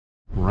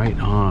Right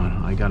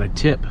on. I got a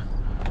tip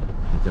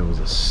that there was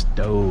a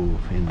stove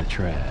in the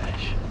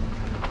trash.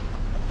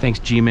 Thanks,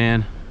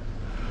 G-Man.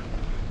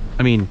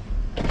 I mean,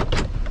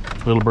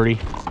 little birdie.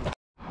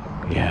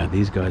 Yeah,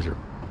 these guys are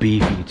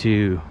beefy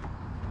too.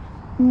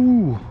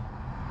 Ooh.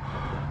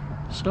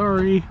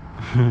 Sorry.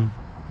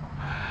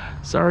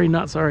 Sorry,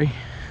 not sorry.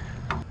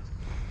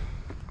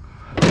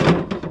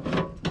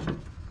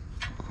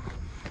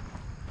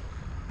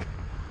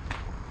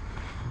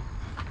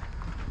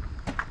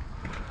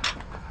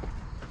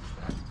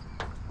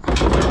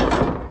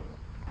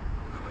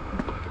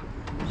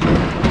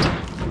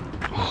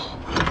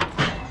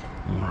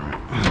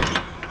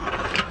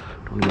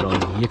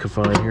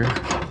 Yickified here.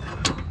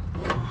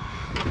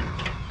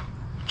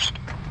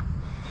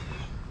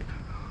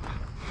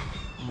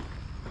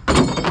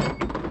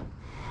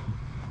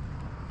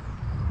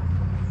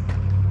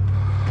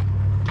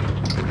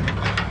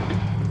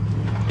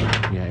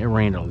 Yeah, it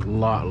rained a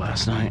lot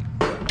last night.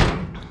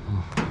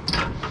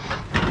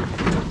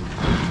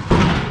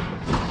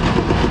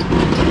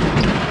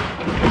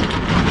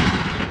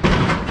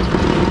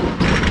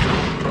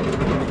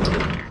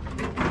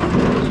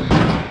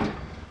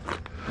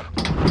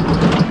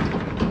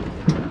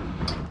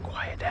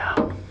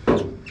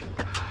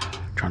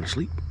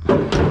 Sleep.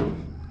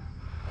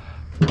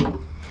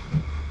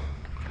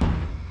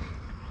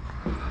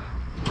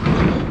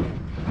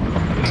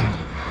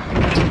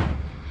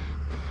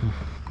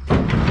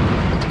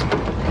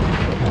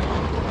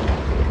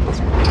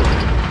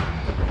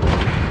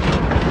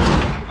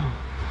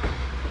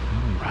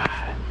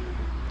 Alright.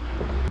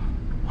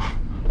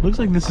 Looks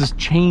like this is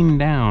chained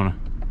down.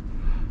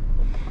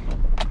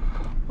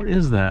 What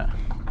is that?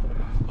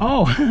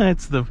 Oh,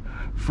 it's the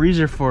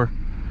freezer for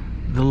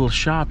the little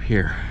shop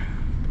here.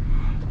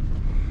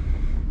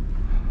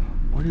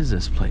 What is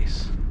this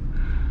place?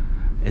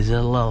 Is it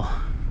a little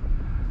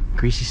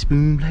greasy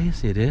spoon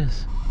place? It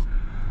is.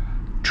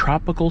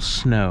 Tropical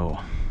snow.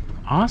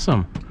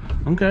 Awesome.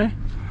 Okay.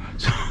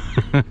 So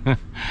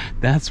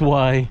that's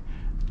why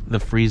the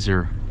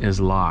freezer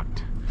is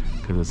locked,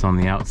 because it's on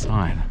the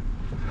outside.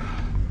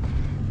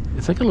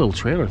 It's like a little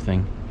trailer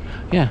thing.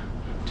 Yeah,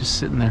 just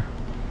sitting there.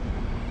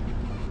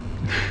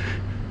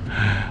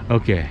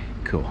 Okay,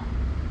 cool.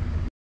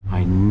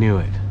 I knew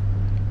it.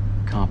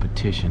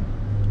 Competition.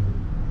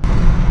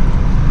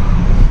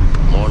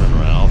 Morning,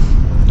 Ralph.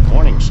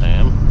 Morning,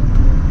 Sam.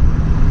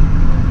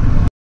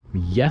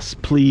 Yes,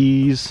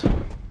 please.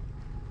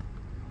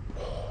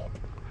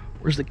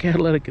 Where's the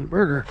catalytic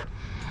converter?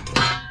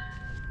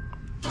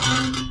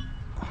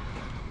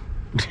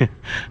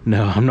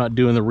 No, I'm not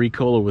doing the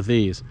recoiler with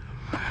these.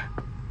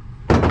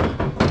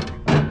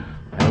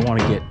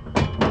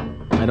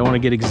 I don't want to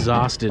get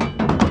exhausted.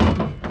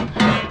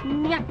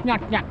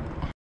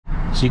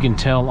 So you can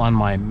tell on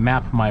my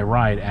Map My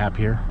Ride app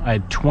here, I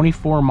had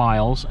 24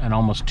 miles and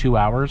almost 2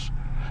 hours.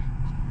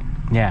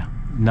 Yeah,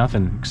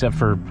 nothing except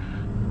for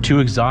 2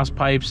 exhaust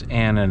pipes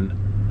and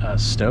a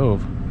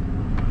stove.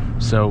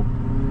 So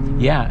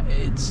yeah,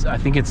 I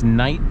think it's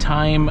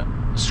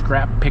nighttime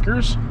scrap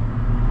pickers.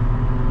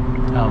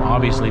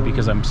 Obviously,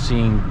 because I'm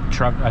seeing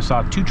I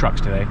saw 2 trucks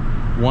today.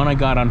 One I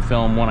got on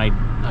film, one I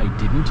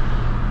didn't.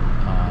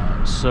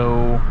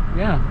 So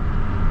yeah,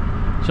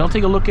 so I'll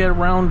take a look at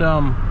around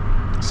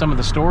some of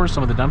the stores,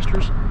 some of the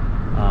dumpsters.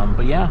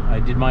 But yeah, I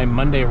did my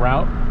Monday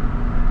route.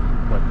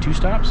 What, 2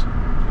 stops?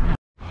 Yeah.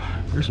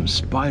 There's some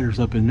spiders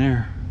up in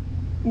there.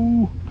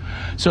 Ooh.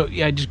 So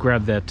yeah, I just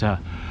grabbed that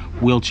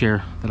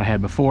wheelchair that I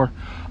had before.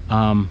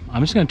 I'm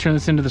just gonna turn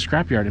this into the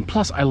scrapyard. And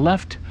plus, I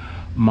left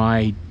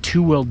my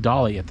 2-wheel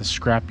dolly at the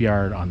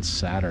scrapyard on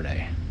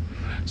Saturday.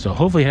 So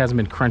hopefully it hasn't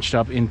been crunched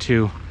up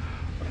into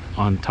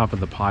on top of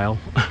the pile.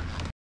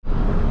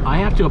 I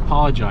have to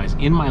apologize.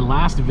 In my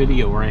last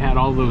video where I had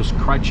all those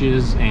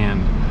crutches and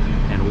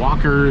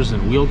walkers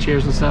and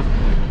wheelchairs and stuff,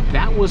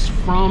 that was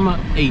from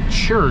a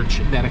church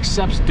that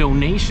accepts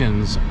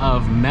donations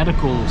of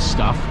medical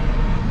stuff,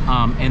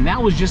 and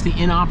that was just the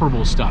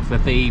inoperable stuff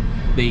that they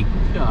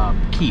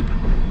keep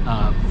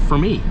for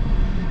me.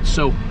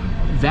 So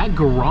that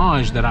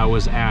garage that I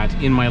was at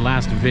in my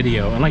last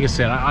video, and like I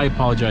said, I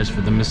apologize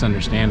for the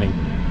misunderstanding.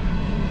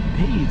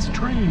 Hey, it's a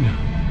train.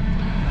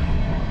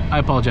 I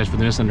apologize for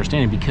the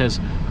misunderstanding, because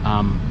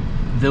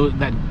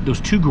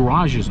those 2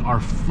 garages are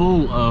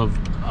full of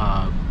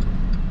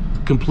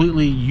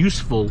completely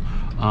useful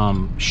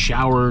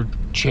shower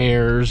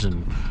chairs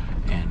and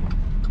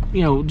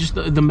you know, just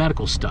the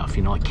medical stuff,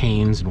 you know, like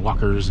canes and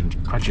walkers and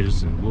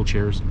crutches and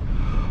wheelchairs.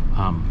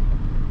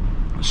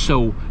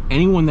 So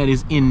anyone that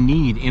is in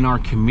need in our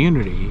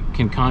community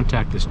can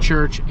contact this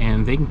church,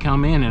 and they can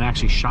come in and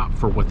actually shop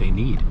for what they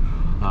need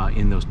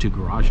in those 2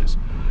 garages.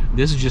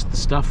 This is just the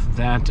stuff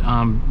that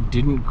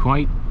didn't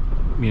quite,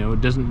 you know,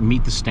 it doesn't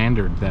meet the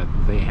standard that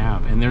they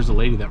have. And there's a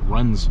lady that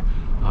runs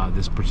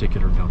this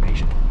particular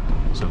donation.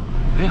 So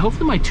yeah,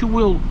 hopefully my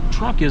 2-wheel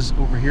truck is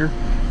over here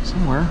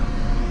somewhere.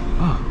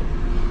 Oh,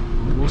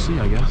 we'll see,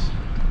 I guess.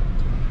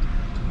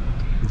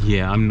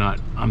 Yeah,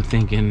 I'm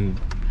thinking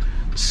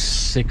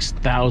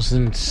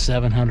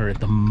 6,700 at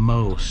the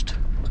most.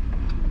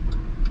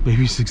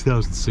 Maybe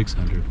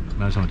 6,600.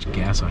 That's how much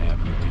gas I have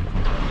in the vehicle.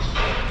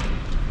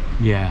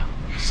 Yeah,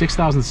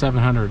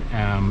 6,700.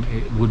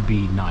 It would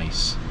be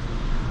nice.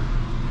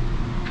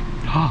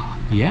 Ah,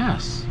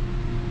 yes.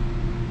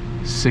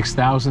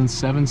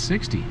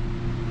 6,760.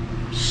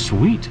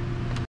 Sweet.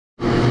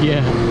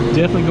 Yeah,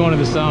 definitely going to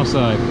the south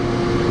side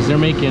because they're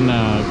making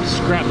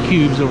scrap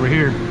cubes over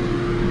here.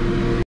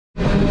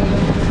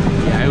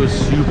 Yeah, it was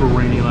super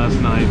rainy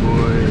last night,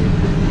 boy.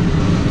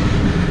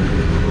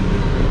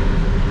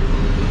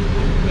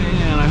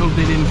 Man, I hope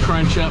they didn't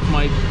crunch up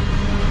my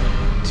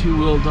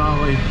two-wheel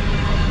dolly.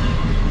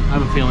 I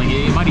have a feeling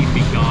it might even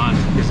be gone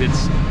because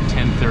it's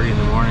 10:30 in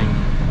the morning.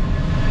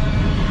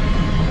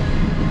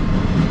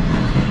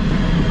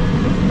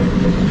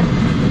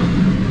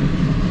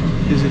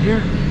 Is it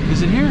here?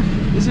 Is it here?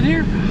 Is it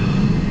here?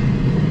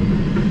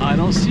 I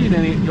don't see it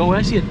any. Oh,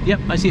 I see it. Yep,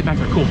 I see it back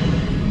there. Cool.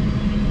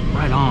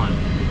 Right on.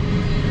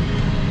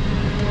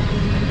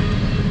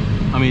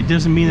 I mean, it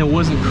doesn't mean it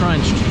wasn't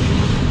crunched.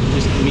 It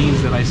just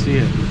means that I see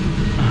it.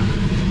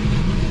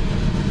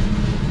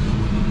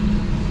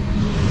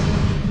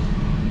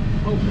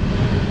 Oh.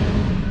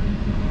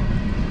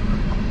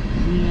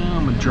 Yeah,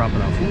 I'm gonna drop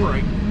it off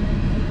right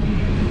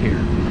here.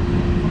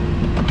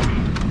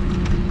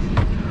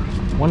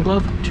 One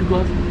glove, two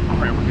glove. All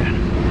right, we're good.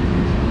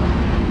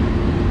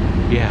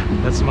 Yeah,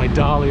 that's my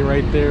dolly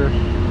right there.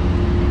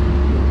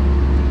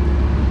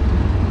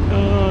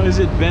 Is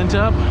it bent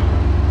up?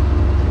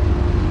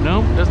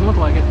 No, doesn't look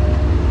like it.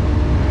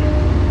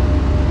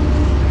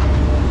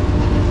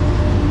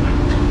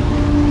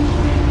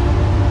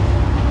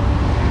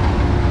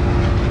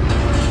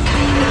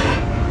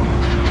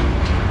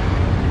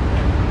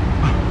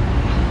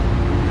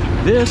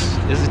 This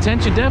is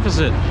attention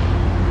deficit.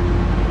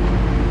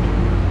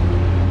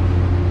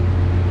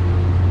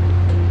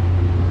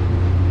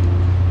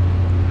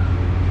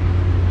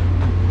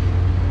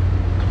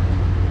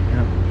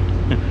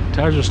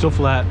 Tires are still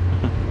flat.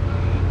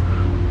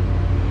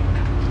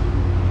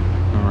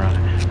 All right.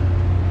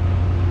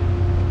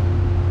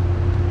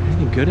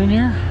 Anything good in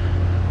here?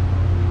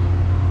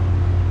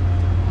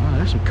 Oh,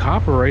 there's some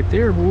copper right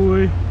there,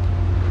 boy.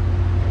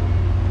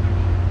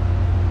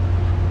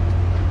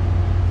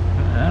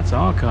 That's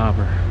all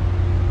copper.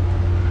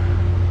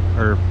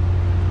 Or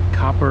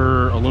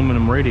copper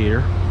aluminum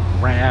radiator.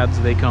 Rads,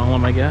 they call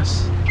them, I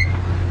guess.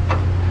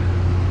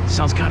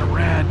 Sounds kind of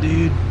rad,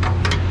 dude.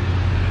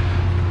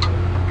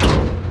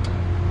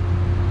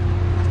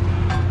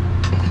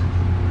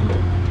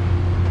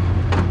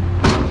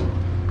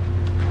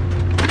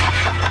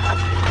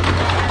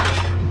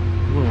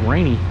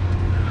 Rainy.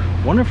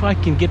 Wonder if I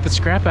can get the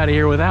scrap out of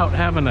here without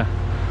having to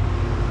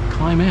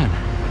climb in.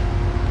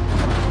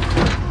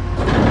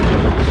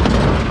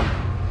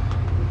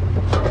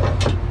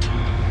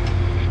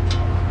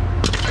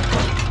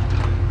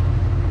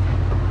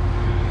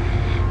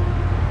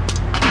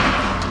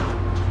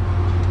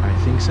 I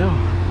think so.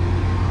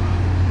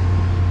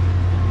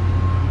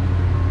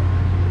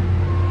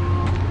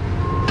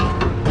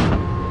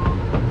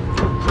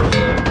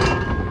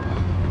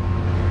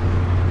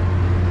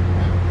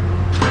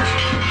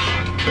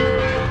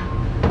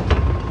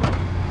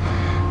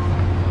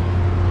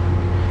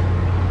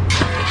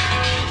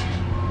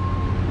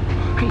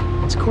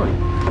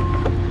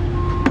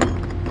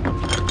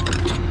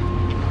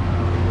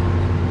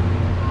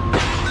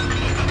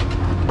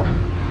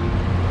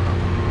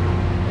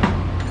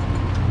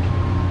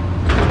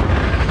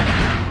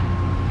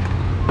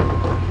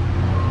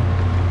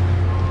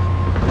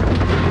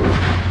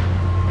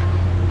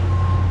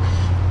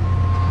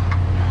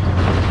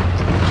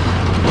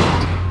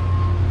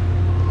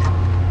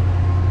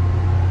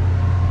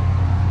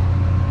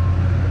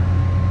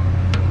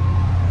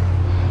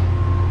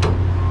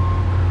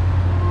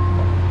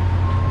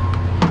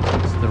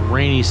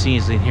 Rainy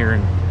season here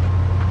in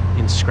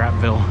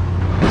Scrapville.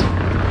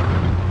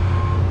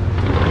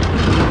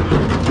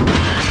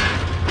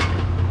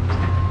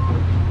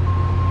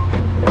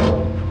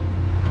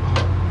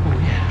 Oh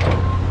yeah.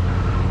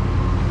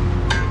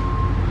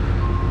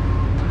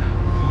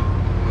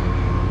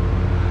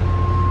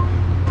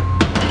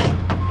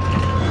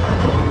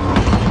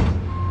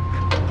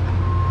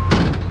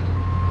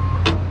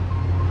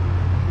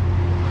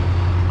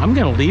 I'm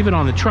gonna leave it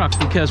on the truck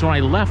because when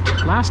I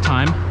left last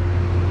time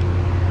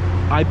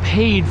I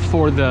paid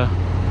for the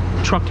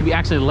truck to be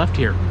actually left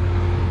here.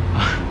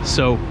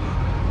 So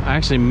I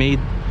actually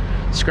made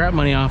scrap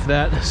money off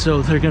that.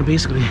 So they're gonna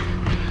basically,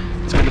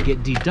 it's gonna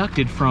get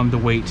deducted from the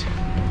weight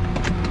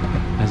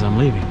as I'm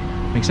leaving.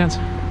 Make sense?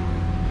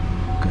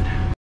 Good.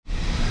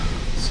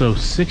 So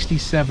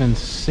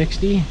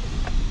 6760.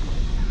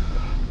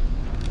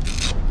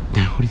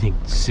 What do you think?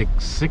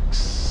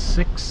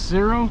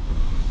 6660?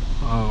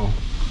 Oh,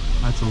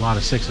 that's a lot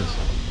of sixes.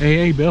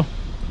 Hey, Bill.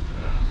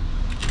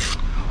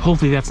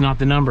 Hopefully that's not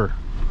the number.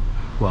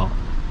 Well,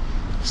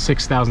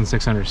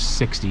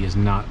 6,660 is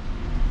not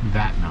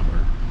that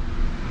number.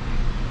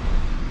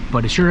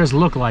 But it sure does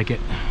look like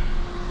it.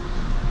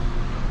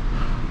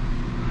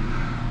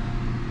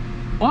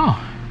 Wow.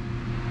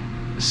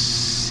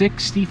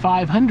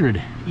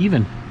 6,500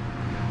 even.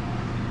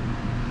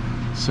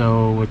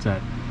 So what's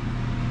that?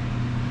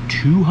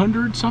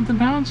 200 something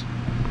pounds?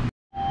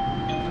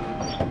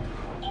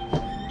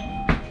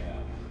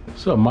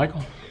 What's up,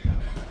 Michael?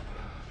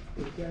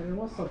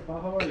 What's up,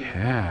 Paul? How are you?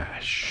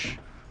 Cash.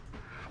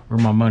 Where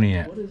my money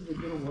at? What is the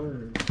good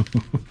word?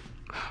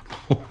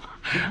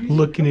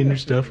 Looking in your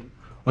stuff.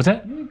 What's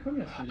that? You didn't come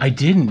yesterday. I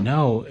didn't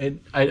know.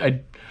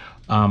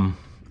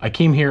 I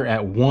came here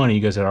at 1 and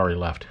you guys had already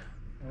left.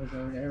 I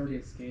already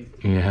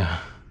escaped. Yeah.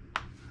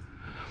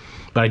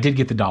 But I did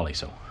get the dolly,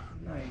 so.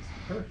 Nice,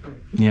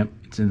 perfect. Yep,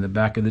 it's in the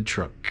back of the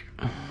truck.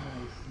 Nice.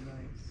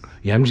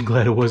 Yeah, I'm just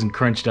glad it wasn't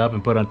crunched up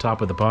and put on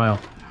top of the pile.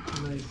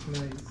 Nice.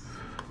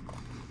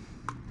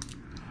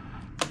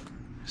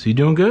 So you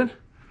doing good?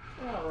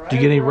 All right, Did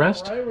you get any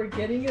rest? All right, we're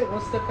getting it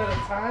one step at a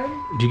time.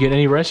 Did you get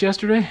any rest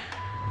yesterday?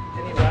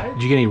 Any ride?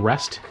 Did you get any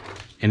rest?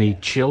 Any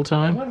chill I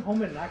time? went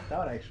home and knocked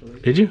out, actually.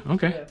 Did you?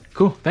 Okay. Yeah.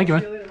 Cool. Thank you,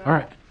 I'll man. see you later, All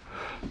right.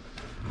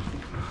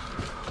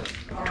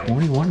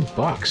 21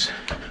 bucks.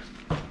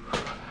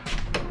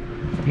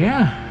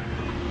 Yeah.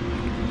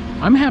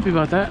 I'm happy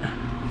about that.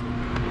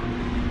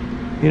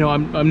 You know,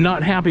 I'm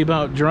not happy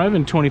about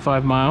driving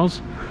 25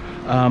 miles.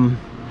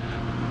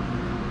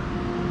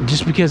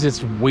 Just because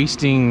it's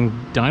wasting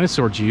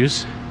dinosaur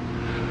juice.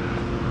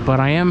 But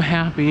I am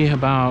happy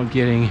about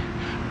getting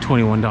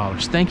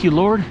 $21. Thank you,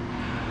 Lord.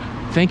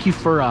 Thank you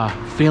for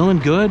feeling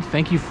good.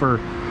 Thank you for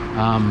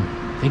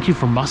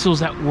muscles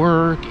that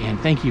work, and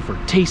thank you for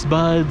taste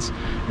buds,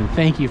 and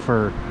thank you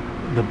for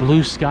the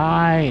blue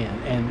sky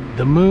and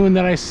the moon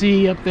that I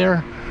see up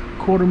there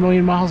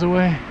 250,000 miles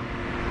away.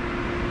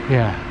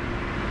 Yeah.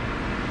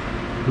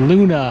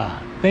 Luna.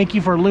 Thank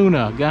you for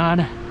Luna,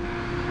 God.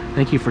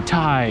 Thank you for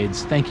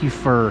tides. Thank you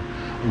for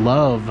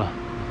love.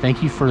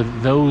 Thank you for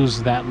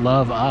those that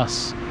love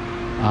us.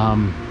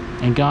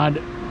 And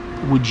God,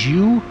 would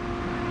you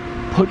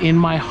put in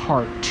my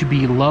heart to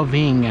be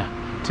loving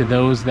to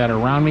those that are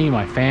around me,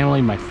 my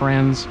family, my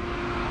friends,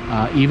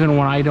 even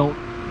when I don't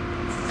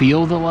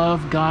feel the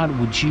love. God,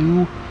 would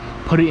you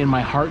put it in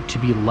my heart to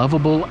be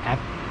lovable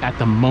at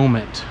the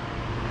moment?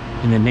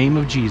 In the name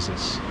of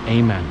Jesus,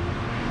 amen.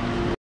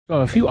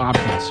 So a few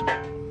options,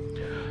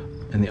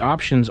 and the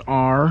options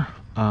are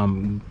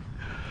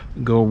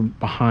go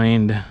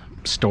behind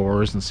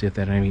stores and see if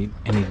they have any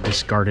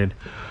discarded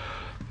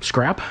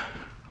scrap,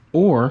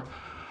 or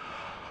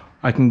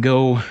I can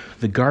go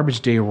the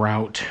garbage day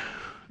route,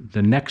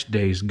 the next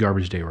day's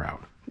garbage day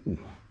route. Ooh.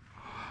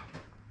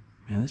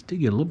 Man, this did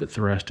get a little bit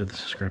thrashed at the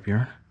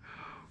scrapyard.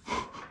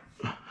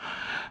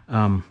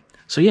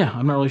 So yeah,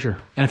 I'm not really sure.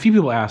 And a few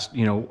people asked,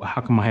 you know,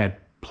 how come I had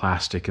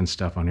plastic and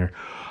stuff on here?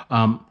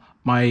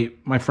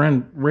 My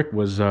friend Rick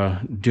was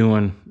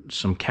doing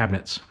some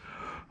cabinets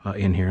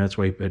in here. That's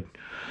why he put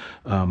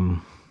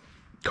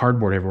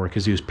cardboard everywhere,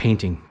 because he was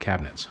painting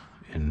cabinets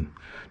and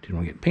didn't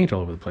want to get paint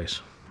all over the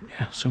place.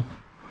 Yeah, so.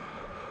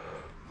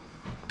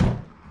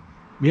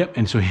 Yep,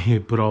 and so he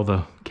put all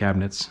the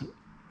cabinets,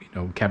 you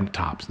know, cabinet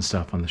tops and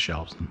stuff on the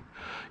shelves. And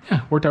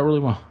yeah, worked out really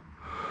well.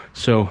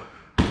 So,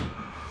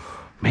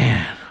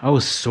 man, I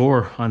was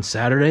sore on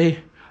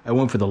Saturday. I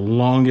went for the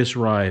longest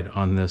ride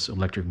on this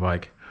electric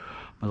bike,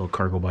 my little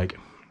cargo bike.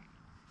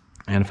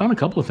 And I found a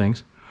couple of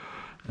things.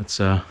 That's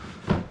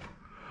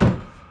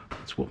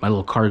what my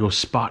little cargo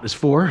spot is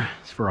for.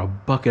 It's for a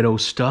bucket of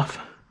stuff.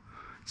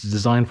 It's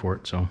designed for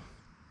it, so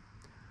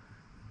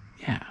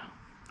yeah.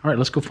 All right,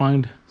 let's go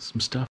find some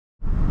stuff.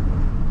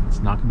 It's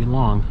not gonna be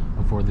long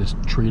before this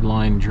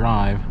tree-lined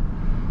drive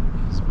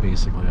is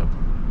basically a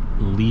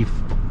leaf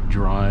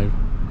drive.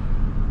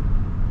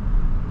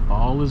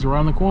 Fall is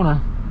around the corner.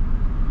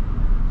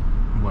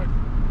 What?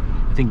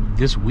 I think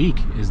this week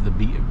is the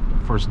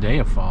first day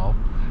of fall,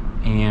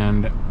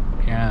 and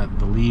yeah,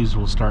 the leaves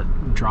will start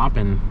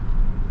dropping,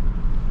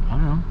 I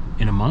don't know,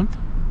 in a month.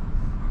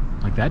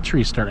 Like that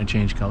tree's starting to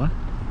change color.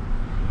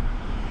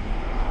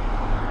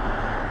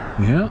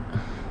 Yeah.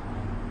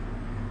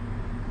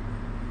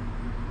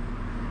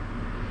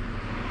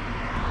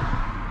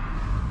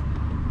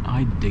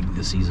 I dig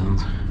the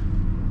seasons.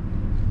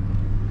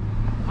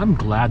 I'm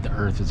glad the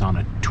earth is on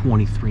a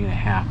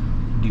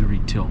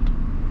 23.5-degree tilt.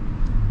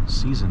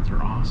 Seasons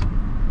are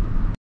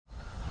awesome.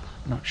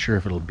 Not sure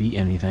if it'll be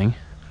anything,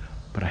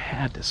 but I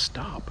had to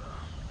stop.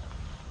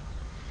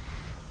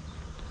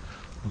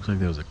 Looks like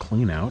there was a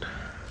clean out.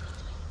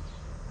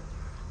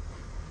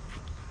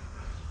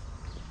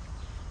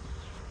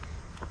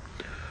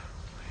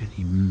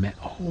 Any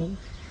metal?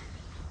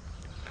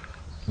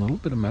 A little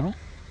bit of metal.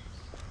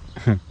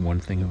 One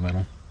thing of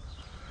metal.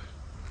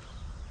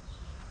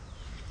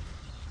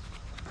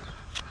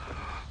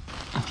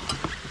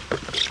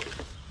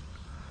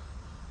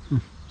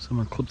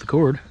 Someone clipped the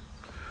cord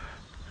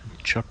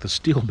and chucked the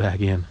steel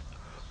back in.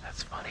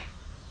 That's funny.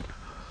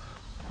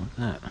 What's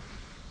that?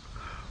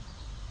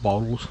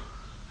 Bottles.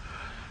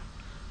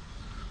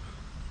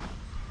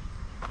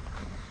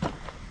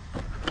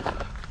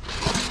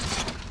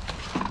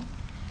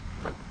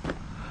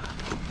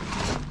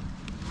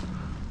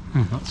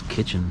 That's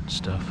kitchen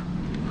stuff.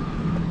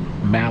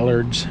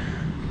 Mallards.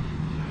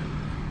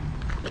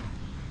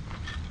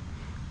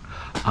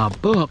 A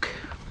book.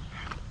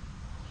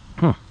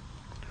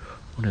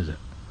 What is it?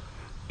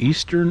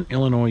 Eastern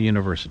Illinois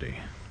University.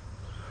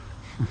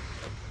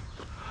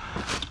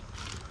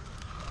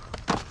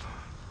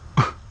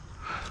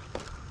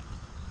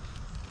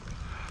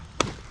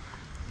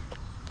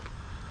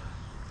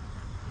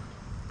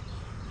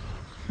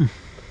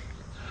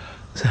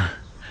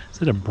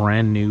 Is it a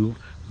brand new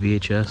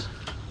VHS?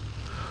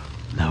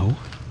 No.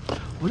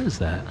 What is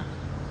that?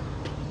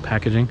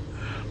 Packaging?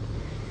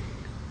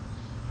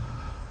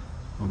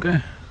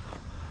 Okay.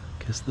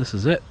 Guess this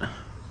is it.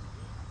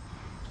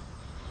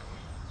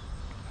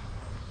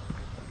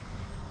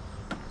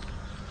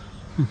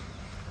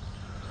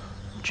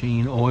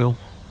 Chain oil.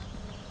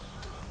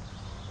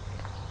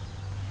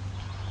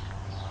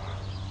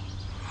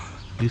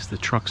 At least the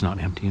truck's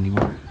not empty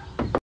anymore.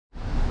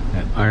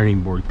 That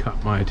ironing board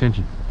caught my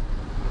attention.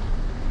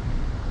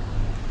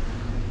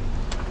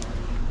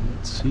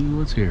 Let's see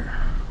what's here.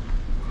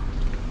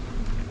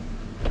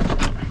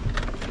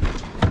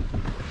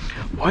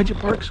 Why'd you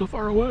park so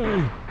far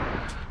away?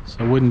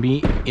 So I wouldn't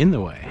be in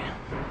the way.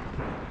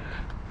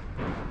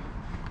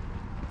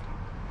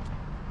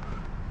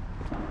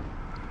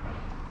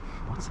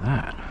 What's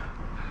that?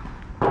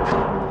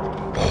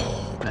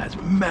 Oh, that's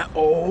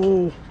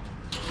metal.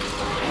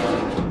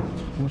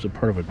 Was it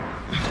part of a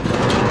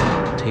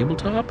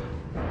tabletop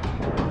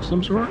of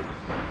some sort?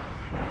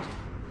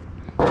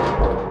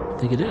 I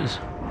think it is.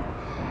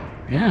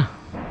 Yeah.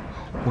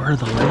 Where are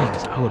the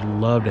legs? I would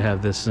love to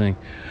have this thing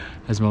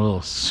as my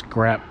little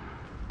scrap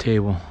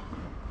table.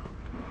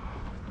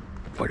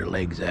 Where are the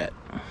legs at?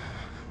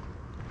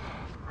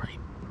 Right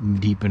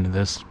deep into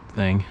this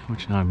thing,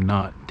 which I'm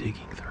not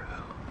digging through.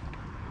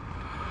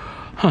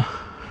 Huh.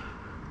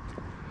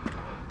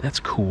 That's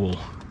cool.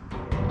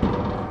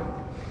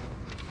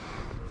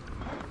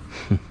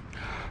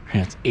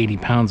 That's 80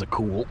 pounds of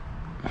cool.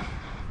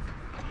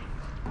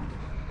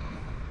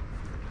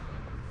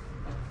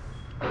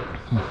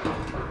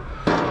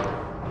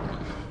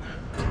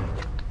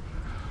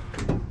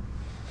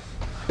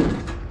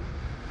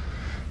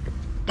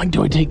 Like,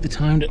 do I take the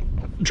time to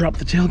drop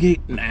the tailgate?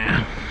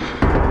 Nah.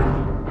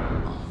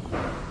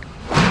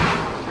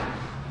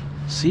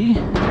 See?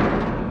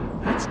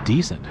 That's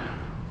decent.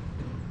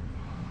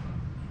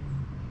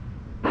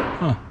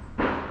 Huh.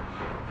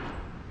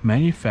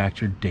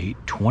 Manufactured date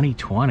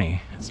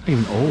 2020. It's not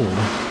even old.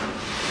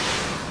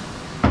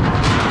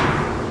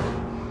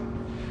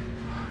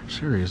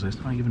 Seriously, it's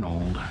not even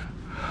old.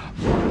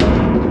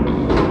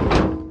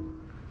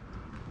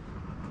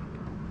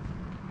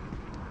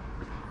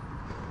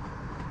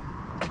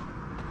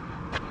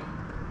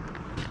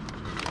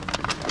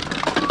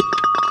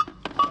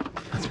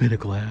 That's made of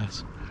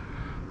glass.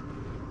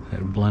 That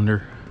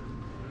blender.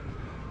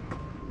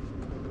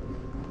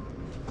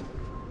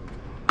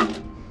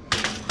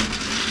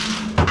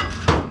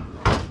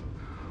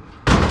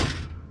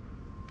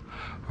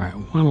 All right,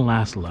 one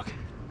last look.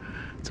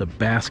 It's a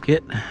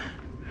basket.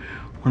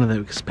 One of the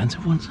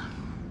expensive ones.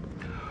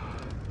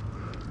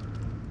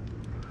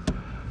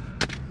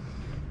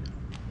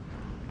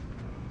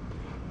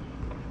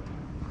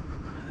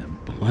 That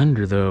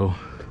blender, though.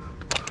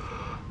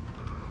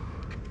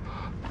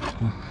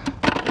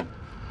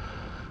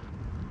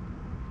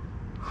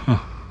 Huh.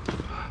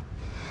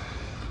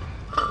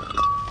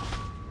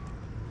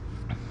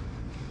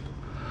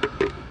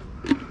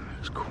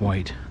 It's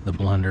quite the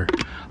blender.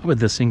 I bet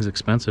this thing's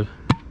expensive.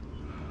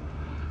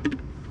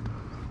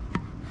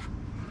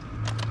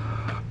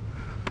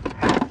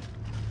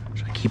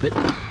 Should I keep it?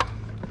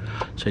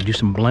 Should I do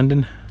some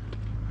blending?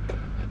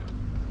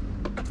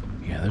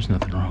 Yeah, there's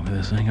nothing wrong with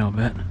this thing, I'll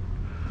bet.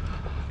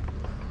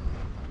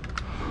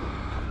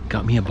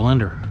 Got me a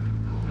blender.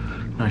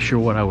 Not sure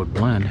what I would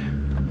blend,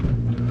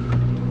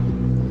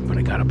 but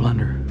I got a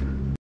blender.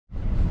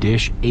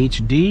 Dish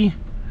HD.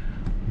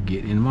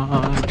 Get in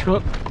my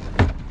truck.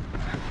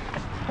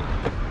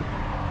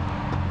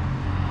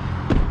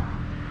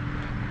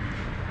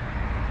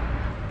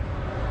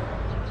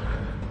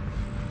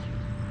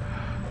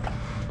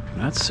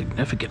 That's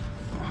significant.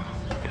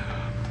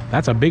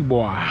 That's a big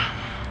boy.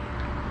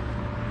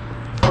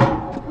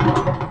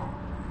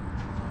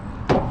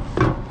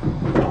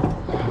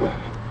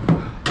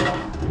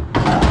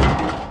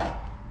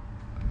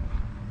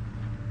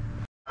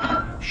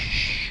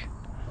 Shh.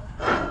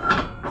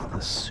 It's the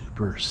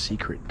super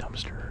secret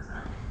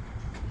dumpster.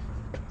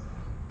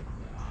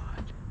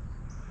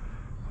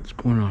 What's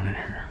going on in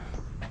here?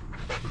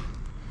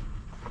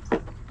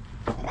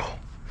 Oh.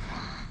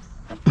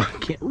 I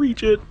can't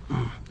reach it.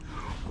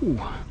 Ooh.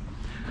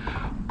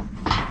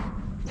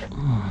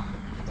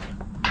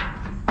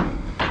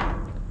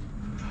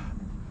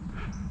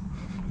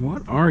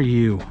 What are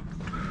you?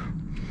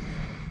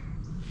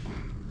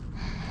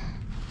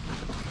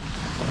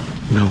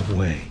 No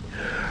way.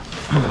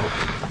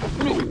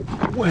 No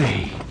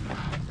way.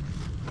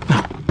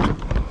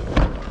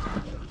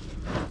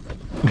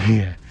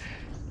 Yeah.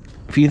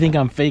 If you think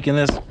I'm faking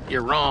this,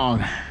 you're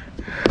wrong.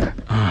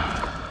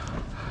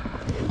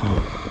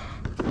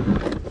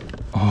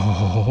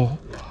 Oh.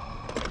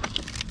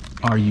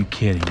 Are you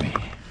kidding me?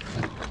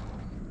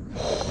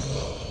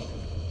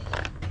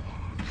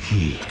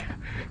 Yeah.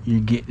 You're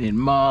getting in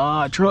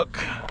my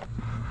truck.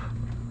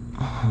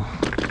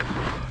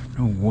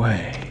 No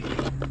way.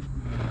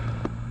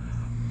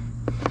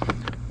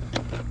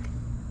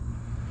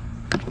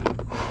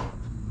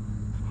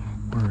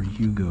 Where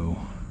you go?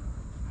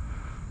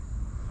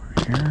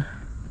 Right here.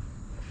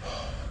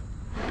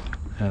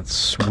 That's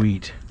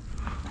sweet.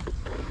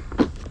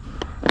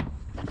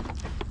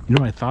 You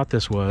know what I thought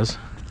this was?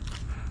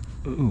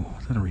 Ooh,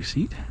 is that a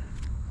receipt?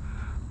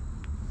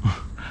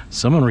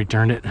 Someone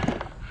returned it.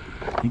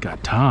 It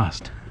got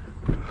tossed.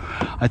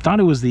 I thought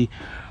it was the,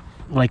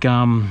 like,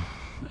 one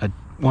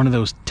of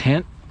those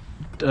tent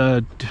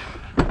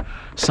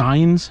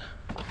signs.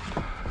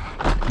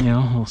 You know,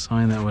 a little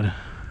sign that would,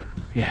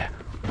 yeah.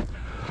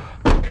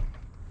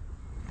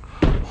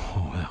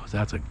 Oh,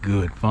 that's a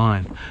good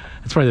find.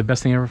 That's probably the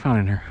best thing I ever found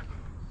in here.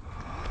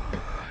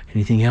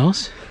 Anything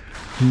else?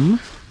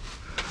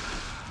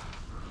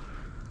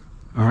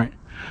 All right,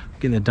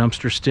 getting the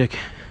dumpster stick.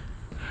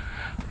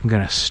 I'm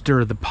gonna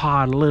stir the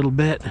pot a little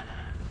bit.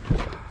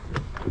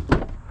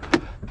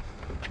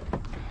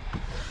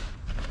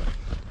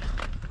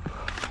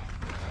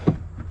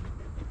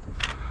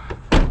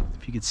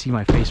 If you could see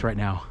my face right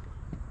now.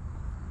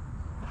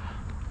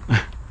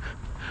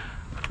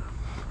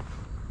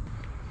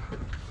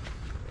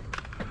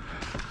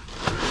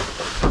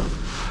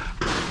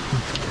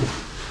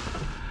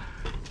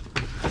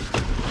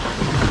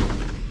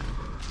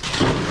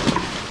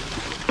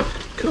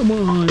 Come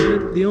on,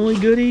 the only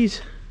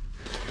goodies.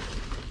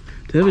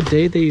 Do they have a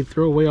day they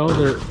throw away all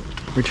their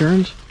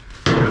returns?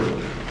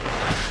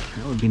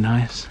 That would be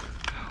nice.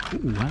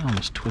 Ooh, I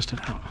almost twisted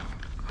out.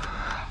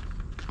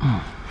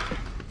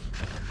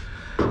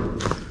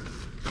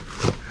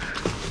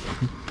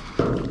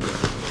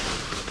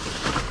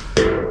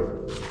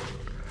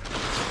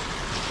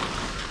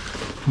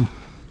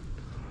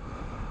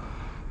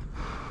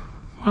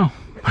 Wow.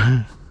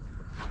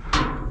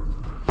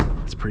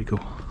 That's pretty cool.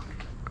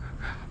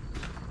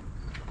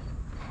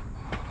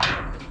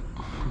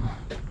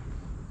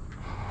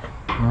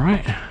 All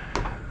right.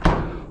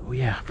 Oh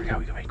yeah, I forgot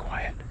we gotta be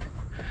quiet.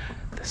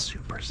 The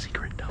super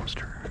secret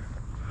dumpster.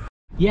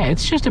 Yeah,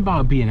 it's just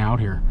about being out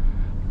here.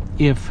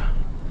 If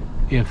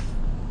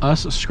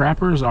us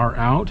scrappers are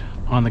out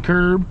on the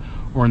curb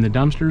or in the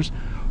dumpsters,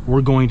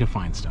 we're going to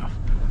find stuff.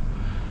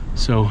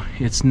 So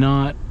it's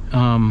not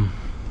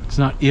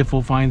if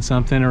we'll find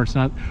something, or it's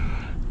not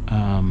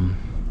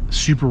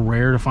super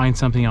rare to find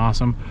something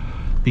awesome,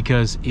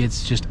 because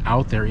it's just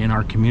out there in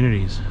our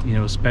communities, you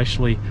know,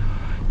 especially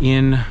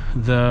in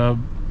the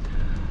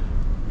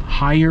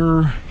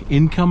higher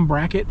income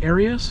bracket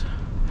areas.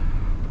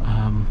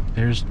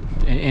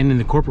 And in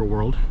the corporate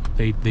world,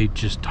 they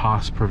just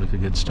toss perfectly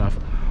good stuff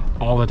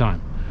all the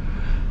time.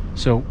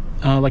 So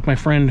like my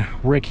friend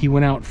Rick, he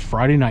went out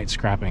Friday night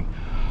scrapping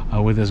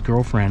with his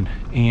girlfriend,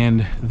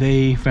 and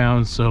they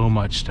found so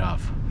much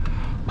stuff,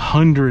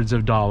 hundreds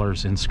of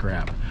dollars in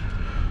scrap,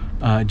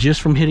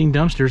 just from hitting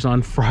dumpsters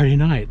on Friday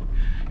night.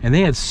 And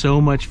they had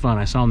so much fun.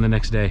 I saw them the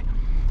next day,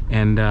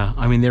 and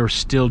I mean, they were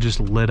still just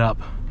lit up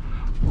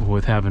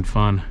with having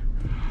fun.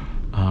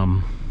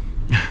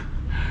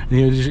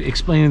 They were just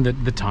explaining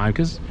the time,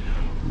 because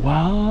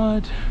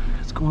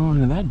what's going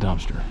on in that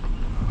dumpster?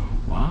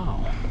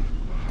 Wow.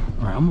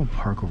 All right, I'm gonna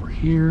park over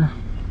here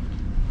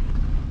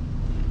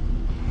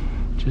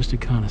just to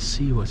kind of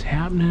see what's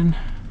happening.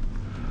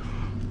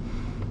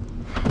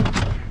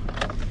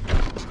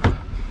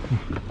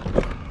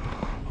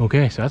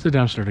 Okay, so that's a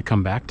dumpster to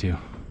come back to.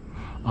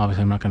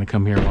 Obviously, I'm not going to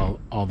come here while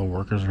all the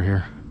workers are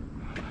here.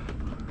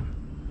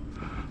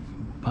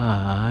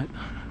 But,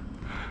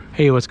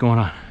 hey, what's going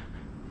on?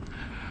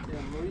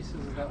 Yeah, Maurice's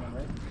is that one,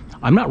 right?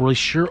 I'm not really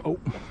sure. Oh,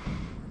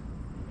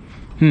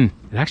 it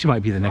actually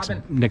might be the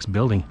next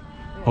building.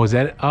 Oh, is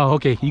that it? Oh,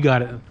 okay, you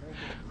got it.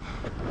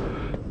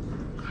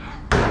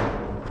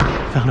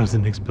 I thought it was the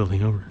next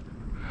building over.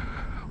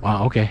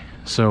 Wow, okay.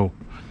 So,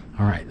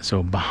 all right,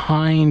 so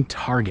behind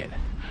Target.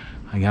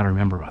 I gotta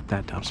remember about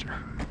that dumpster.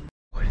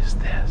 What is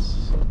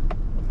this?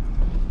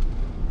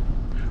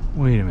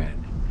 Wait a minute.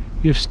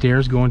 You have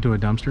stairs going to a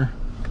dumpster?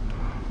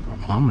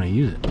 Well, I'm gonna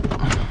use it.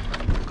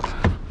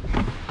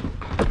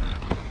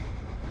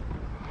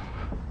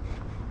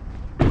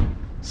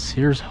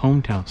 Sears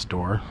Hometown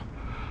Store.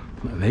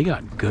 They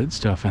got good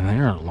stuff in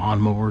there,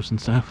 lawnmowers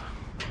and stuff.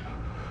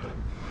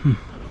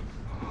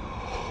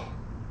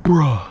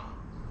 Bruh.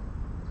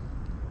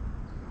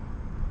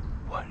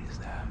 What is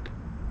that?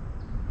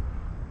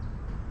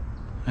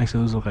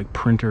 Actually, those look like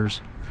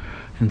printers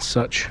and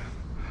such.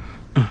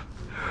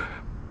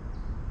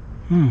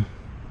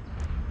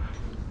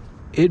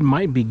 It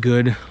might be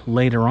good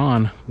later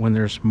on when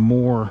there's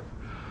more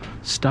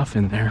stuff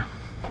in there.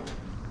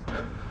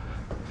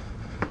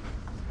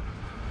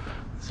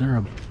 Is there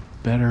a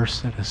better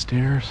set of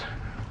stairs?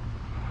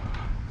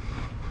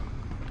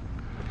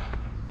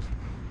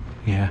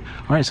 Yeah.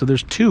 All right, so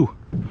there's two.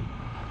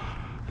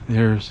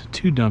 There's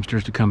two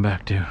dumpsters to come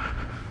back to.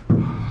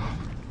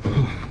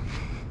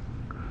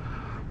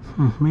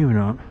 Maybe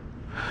not.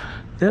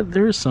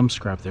 There is some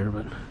scrap there,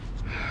 but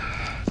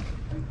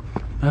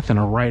Nothing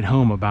to write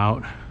home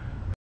about.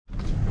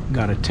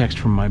 Got a text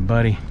from my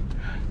buddy.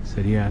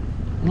 Said he had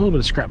a little bit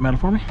of scrap metal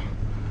for me.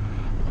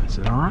 I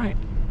said, all right.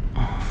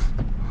 I'm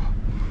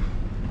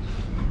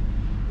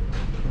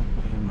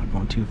not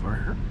going too far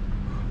here.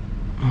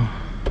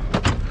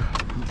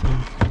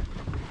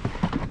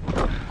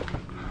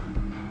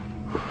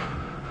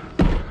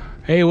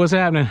 Hey, what's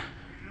happening?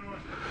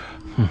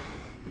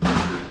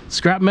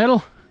 Scrap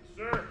metal?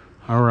 Sir.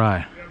 All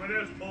right. Yeah, my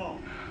name's Paul.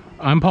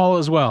 I'm Paul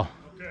as well.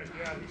 Okay,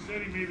 yeah, he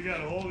said he maybe got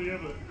a hold of you,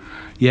 but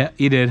Yeah,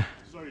 you did.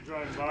 saw you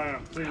driving by and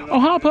I'm cleaning up. Oh,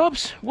 hi,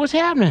 pups. What's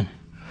happening?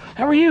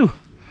 How are you?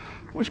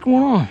 What's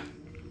going on?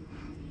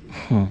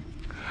 All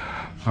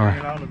right.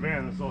 Hanging out in the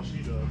van, that's all she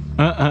does.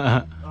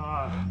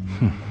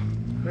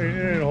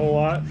 Ain't a whole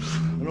lot.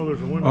 I know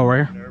there's a window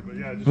right in there, but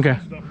yeah, just Okay.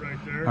 some stuff right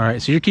there. All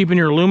right, so you're keeping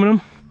your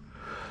aluminum?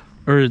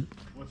 Or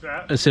What's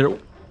that? I said,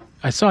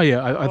 I saw you.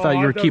 I thought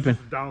you were that's keeping.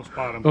 just a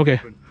downspout I'm Okay.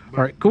 keeping, but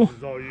All right, cool. This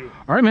is all you.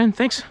 All right, man.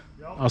 Thanks.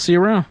 Yep. I'll see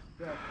you around.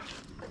 Yeah.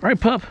 All right,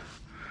 pup.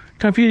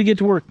 Time for you to get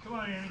to work. Come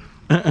on,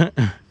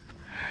 Annie.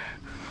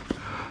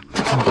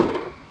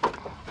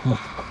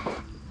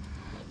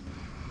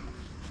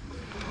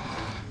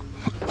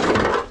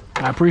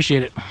 I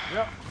appreciate it.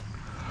 Yep.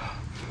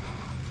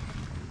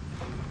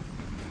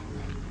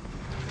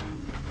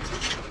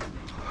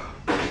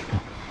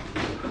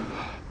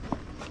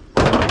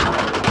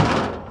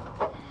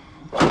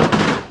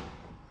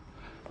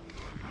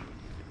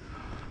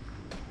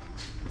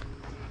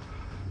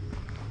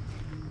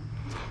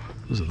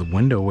 Those are the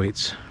window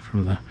weights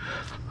from the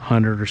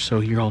 100 or so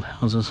year old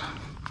houses.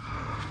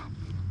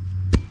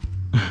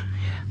 Yeah,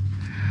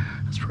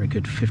 that's probably a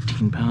good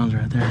 15 pounds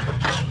right there.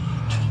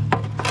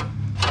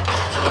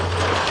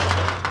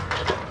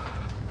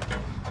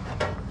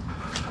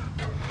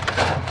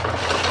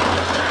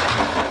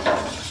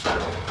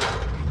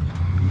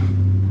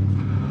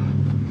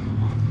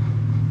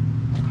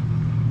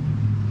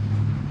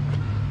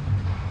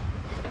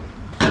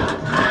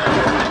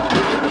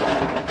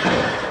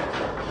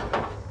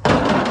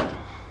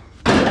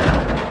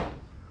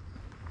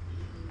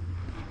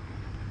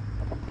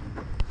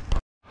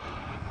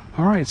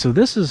 All right, so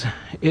this is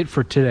it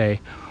for today.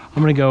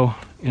 I'm gonna go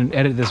and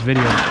edit this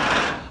video,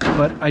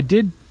 but I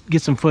did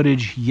get some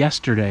footage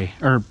yesterday,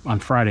 or on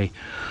Friday.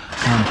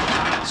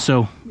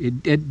 So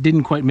it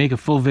didn't quite make a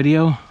full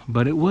video,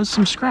 but it was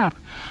some scrap.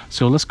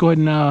 So let's go ahead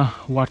and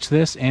watch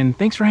this, and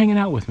thanks for hanging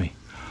out with me.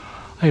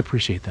 I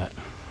appreciate that.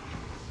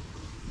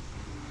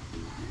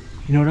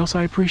 You know what else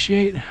I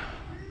appreciate?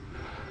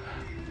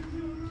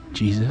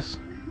 Jesus.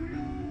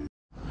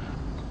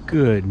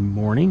 Good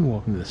morning,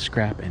 welcome to the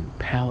Scrap and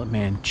Pallet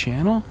Man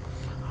channel.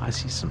 I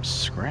see some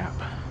scrap.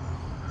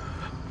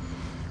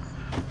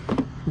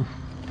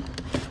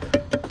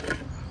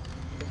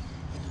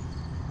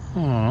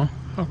 Aw,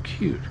 how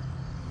cute.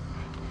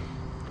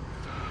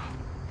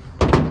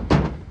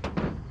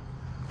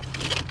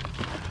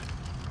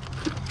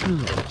 There's a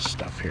little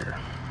stuff here.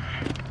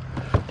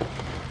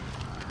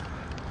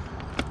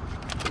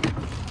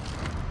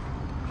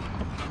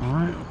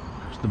 Alright,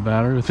 there's the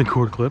battery with the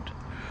cord clipped.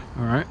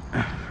 All right,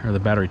 or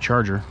the battery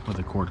charger with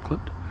the cord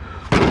clipped.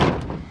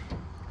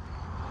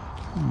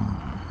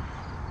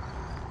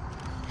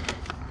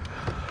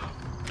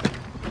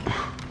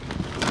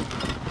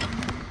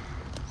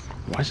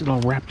 Why is it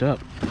all wrapped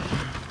up?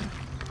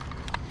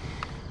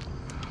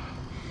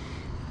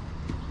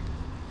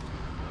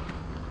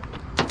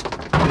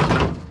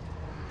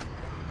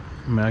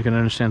 I mean, I can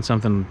understand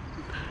something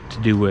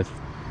to do with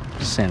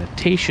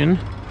sanitation,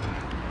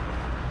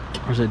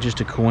 or is it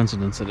just a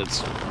coincidence that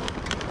it's...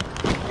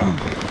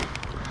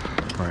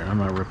 Alright, I'm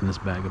not ripping this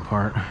bag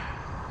apart.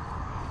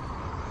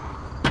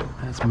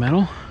 That's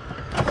metal.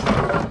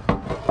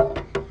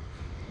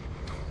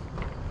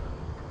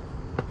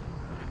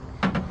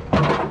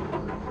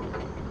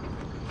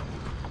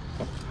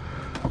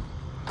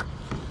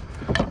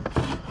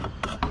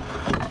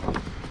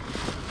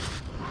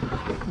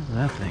 What's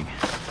that thing?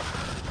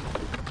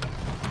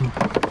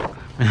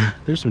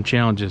 There's some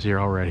challenges here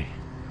already.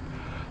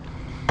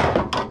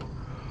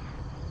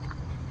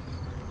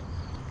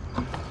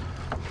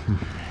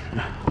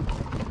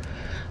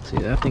 See,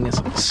 that thing is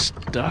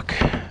stuck.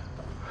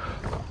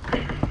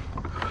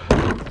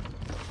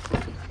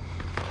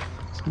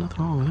 There's nothing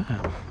wrong with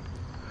that.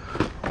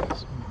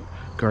 Some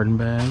garden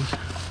bags.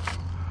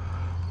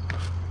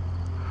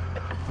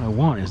 What I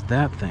want is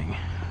that thing.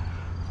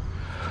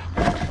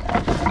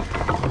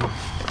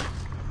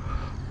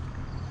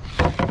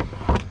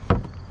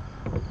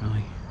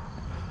 Really?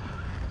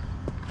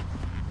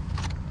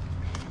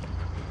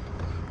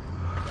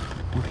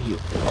 What are you?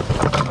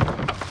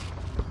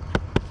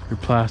 You're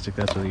plastic,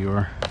 that's what you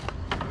are.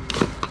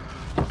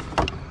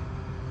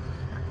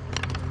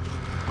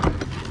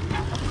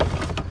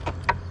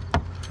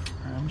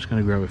 I'm just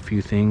gonna grab a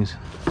few things.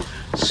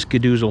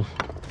 Skadoozle.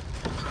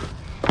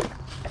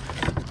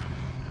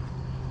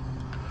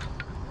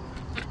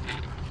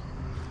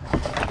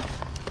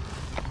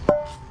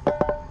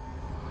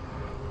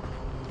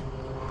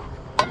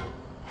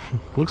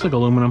 Looks like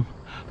aluminum,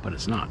 but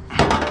it's not.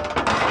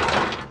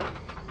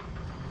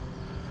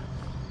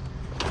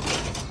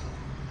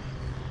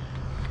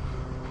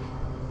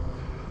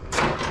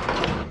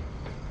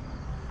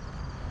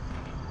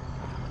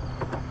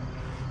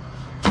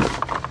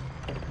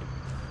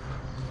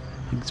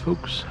 Thanks,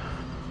 folks.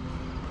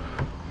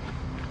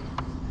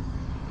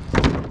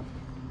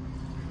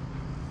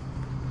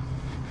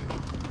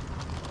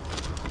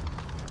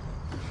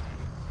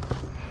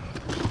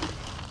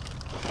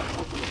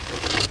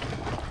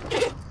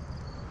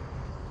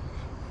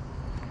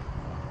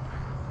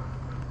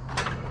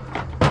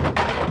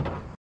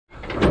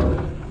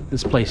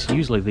 This place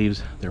usually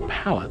leaves their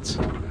pallets,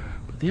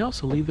 but they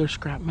also leave their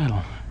scrap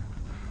metal.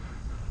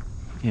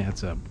 Yeah,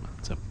 it's a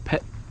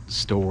pet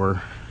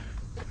store,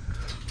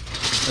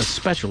 a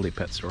specialty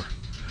pet store.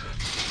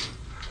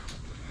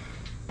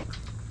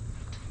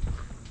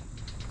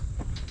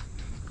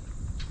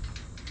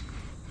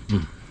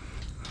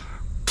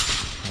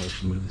 Probably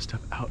should move this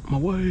stuff out of my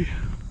way.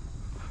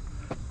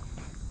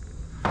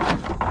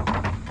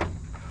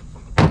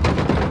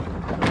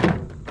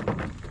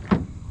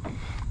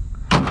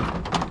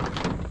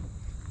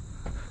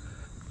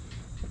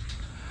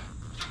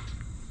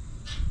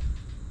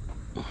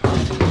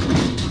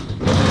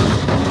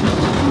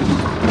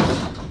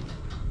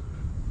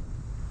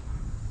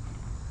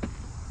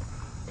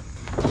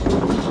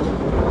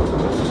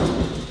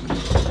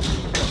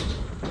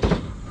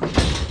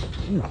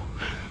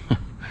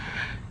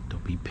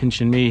 Don't be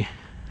pinching me.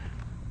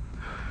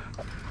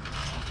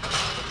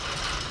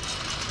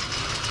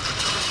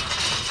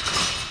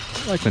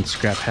 I like when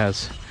scrap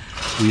has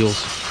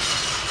wheels.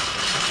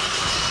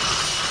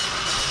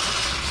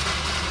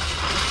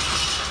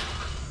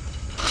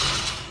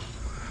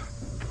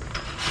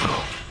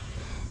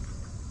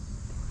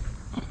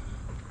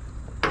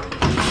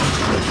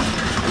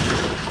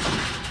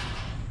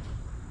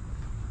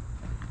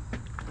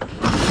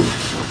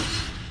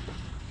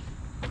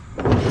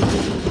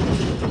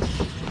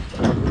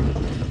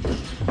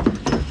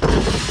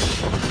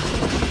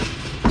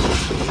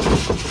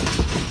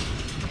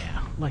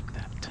 Like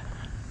that.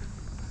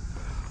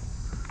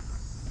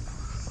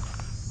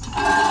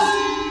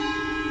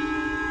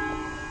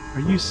 Are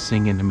you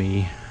singing to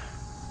me?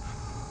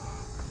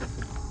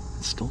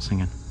 It's still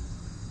singing.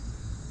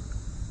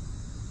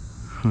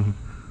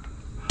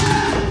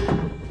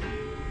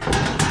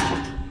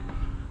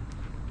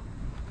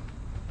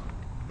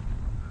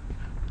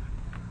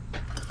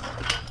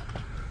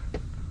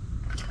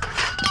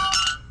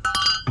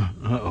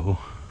 Uh-oh.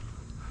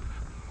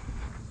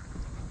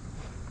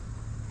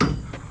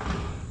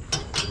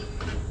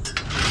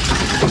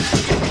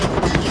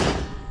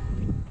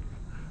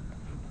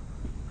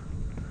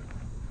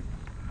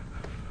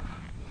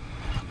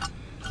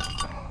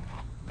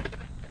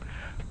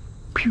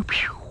 Pew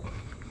pew.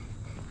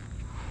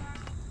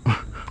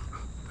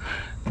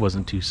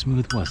 Wasn't too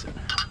smooth, was it?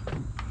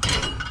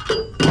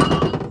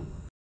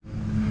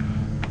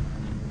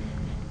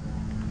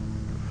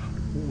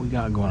 What we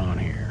got going on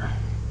here?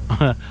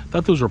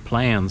 Thought those were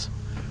plans,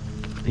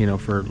 you know,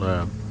 for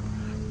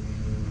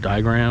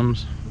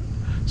diagrams,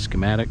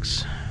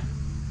 schematics.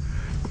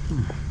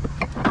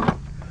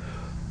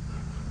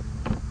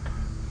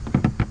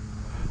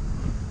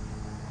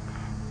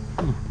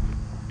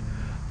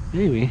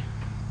 Maybe.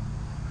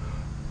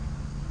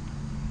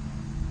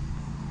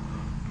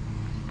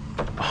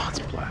 Oh, it's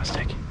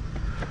plastic.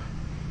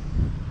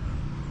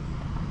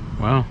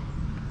 Well,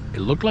 it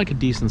looked like a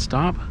decent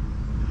stop,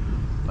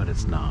 but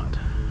it's not.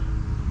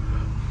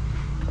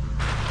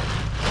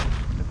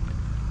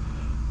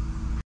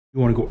 You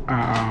want to go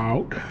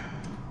out?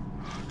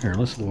 Here,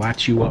 let's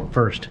latch you up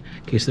first,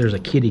 in case there's a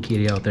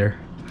kitty out there.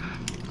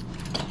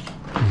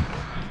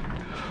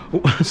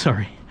 Oh,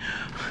 sorry.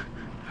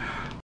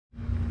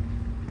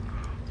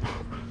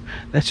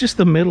 That's just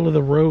the middle of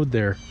the road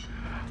there.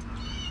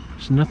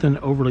 There's nothing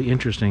overly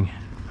interesting.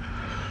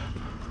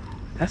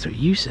 That's what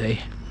you say.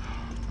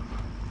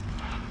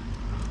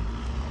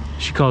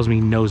 She calls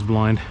me nose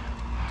blind.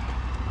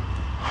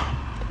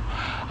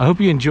 I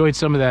hope you enjoyed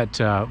some of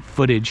that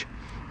footage.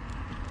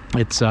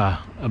 It's a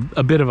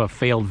bit of a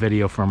failed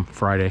video from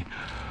Friday.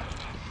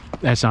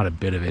 That's not a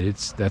bit of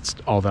it. That's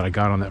all that I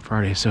got on that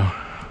Friday. So,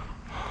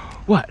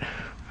 what?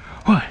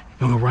 What?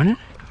 You wanna go running?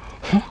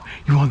 Huh?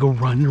 You wanna go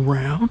running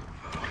around?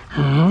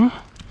 Huh?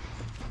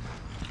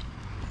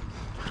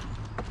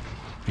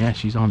 Yeah,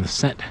 she's on the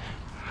scent.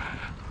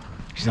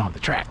 She's on the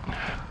track.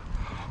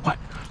 What?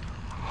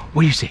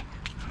 What do you see?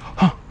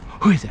 Huh?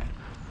 Who is that?